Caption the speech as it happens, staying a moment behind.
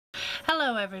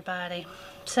Hello everybody.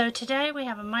 So today we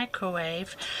have a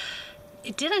microwave.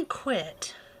 It didn't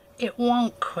quit. It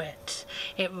won't quit.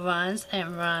 It runs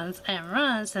and runs and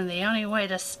runs, and the only way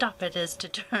to stop it is to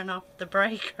turn off the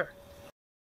breaker.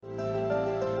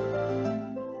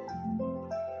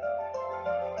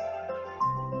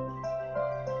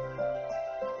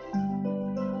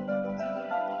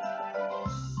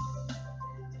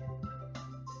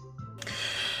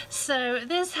 So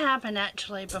this happened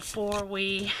actually before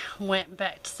we went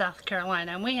back to South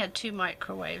Carolina, and we had two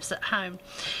microwaves at home.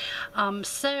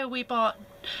 So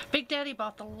Big Daddy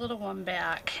bought the little one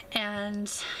back, and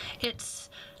it's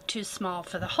too small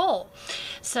for the hole.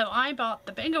 So I bought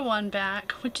the bigger one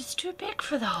back, which is too big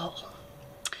for the hole.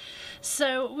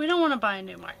 So we don't want to buy a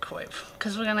new microwave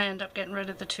because we're going to end up getting rid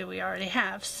of the two we already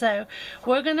have. So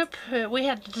we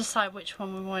had to decide which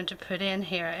one we wanted to put in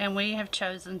here, and we have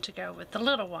chosen to go with the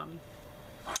little one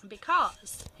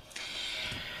because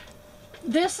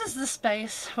this is the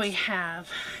space we have,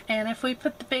 and if we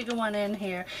put the bigger one in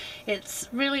here, it's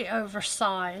really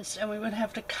oversized, and we would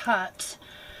have to cut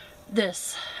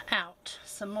this out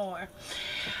some more.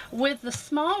 With the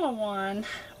smaller one,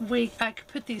 I could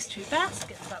put these two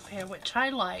baskets up here, which I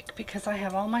like because I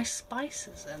have all my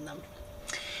spices in them.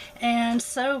 And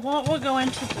so what we're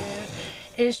going to do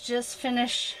is just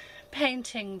finish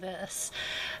painting this.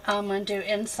 I'm going to do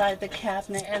inside the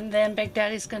cabinet, and then Big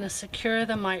Daddy's going to secure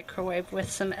the microwave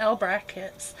with some L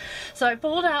brackets. So I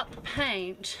pulled out the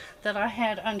paint that I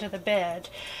had under the bed,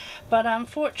 but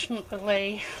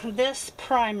unfortunately this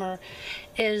primer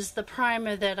is the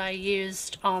primer that I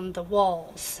used on the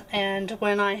walls, and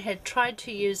when I had tried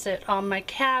to use it on my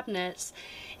cabinets,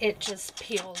 it just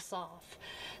peels off.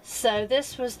 So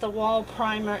this was the wall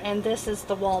primer, and this is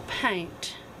the wall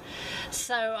paint.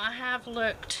 So I have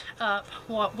looked up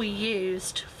what we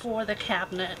used for the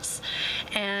cabinets,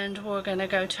 and we're going to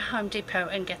go to Home Depot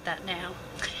and get that now.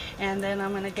 And then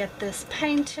I'm going to get this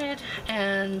painted,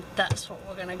 and that's what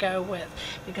we're going to go with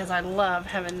because I love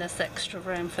having this extra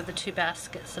room for the two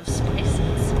baskets of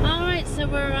spices. Alright, so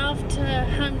we're off to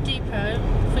Home Depot,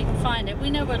 if we can find it. We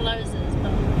know where Lowe's is,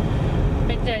 but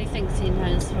Big Daddy thinks he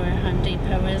knows where Home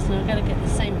Depot is, and I've got to get the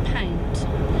same paint.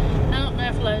 I don't know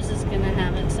if Lowe's is going to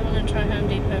have it, so I'm going to try Home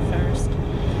Depot first.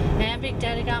 And Big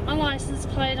Daddy got my license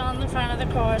plate on the front of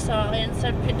the car, so I'll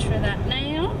insert a picture of that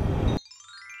now.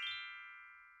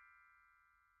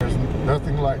 There's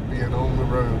nothing like being on the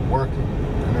road working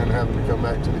and then having to come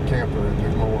back to the camper and do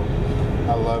more.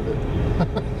 I love it.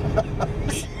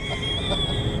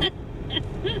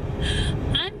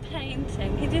 I'm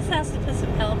painting. He just has to put some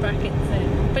L brackets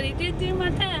in. But he did do my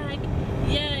tag.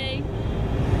 Yay!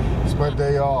 It's my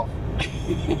day off.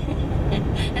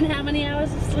 And how many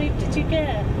hours of sleep did you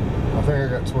get? I think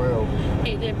I got 12.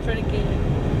 He did pretty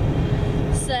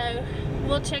good. So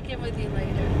we'll check in with you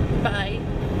later. Bye.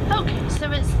 Okay, so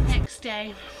it's the next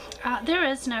day. There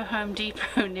is no Home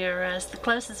Depot near us. The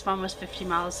closest one was 50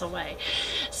 miles away.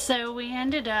 So we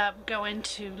ended up going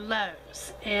to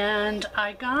Lowe's, and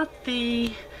I got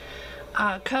the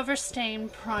cover stain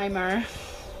primer.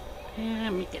 And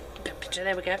let me get a good picture.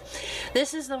 There we go.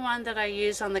 This is the one that I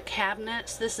use on the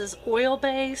cabinets. This is oil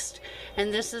based,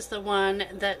 and this is the one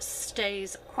that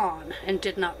stays on and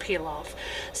did not peel off.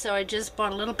 So I just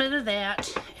bought a little bit of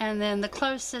that, and then the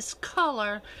closest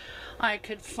color I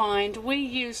could find. We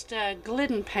used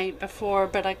Glidden paint before,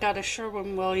 but I got a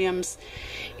Sherwin-Williams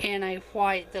in a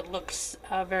white that looks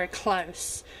very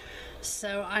close.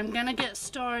 So I'm going to get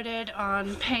started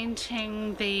on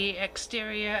painting the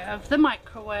exterior of the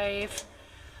microwave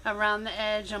around the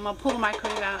edge. I'm going to pull the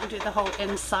microwave out and do the whole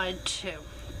inside too.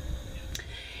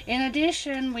 In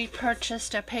addition, we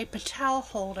purchased a paper towel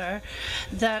holder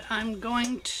that I'm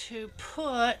going to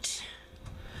put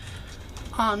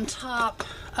on top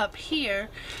up here,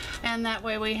 and that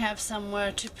way we have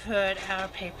somewhere to put our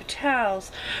paper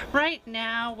towels. Right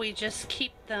now we just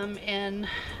keep them in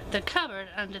the cupboard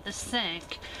under the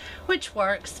sink, which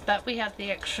works, but we have the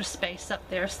extra space up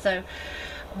there, so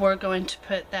we're going to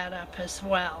put that up as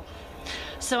well.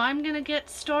 So I'm going to get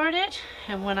started,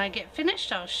 and when I get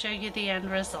finished I'll show you the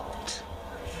end result.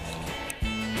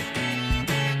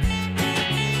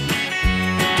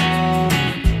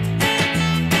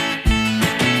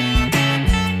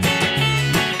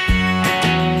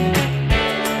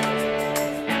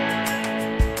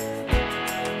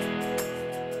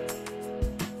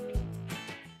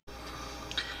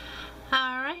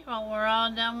 We're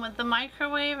all done with the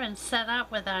microwave and set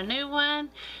up with our new one.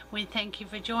 We thank you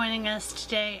for joining us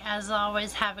today. As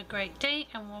always, have a great day,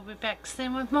 and we'll be back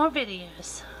soon with more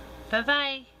videos.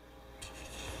 Bye-bye.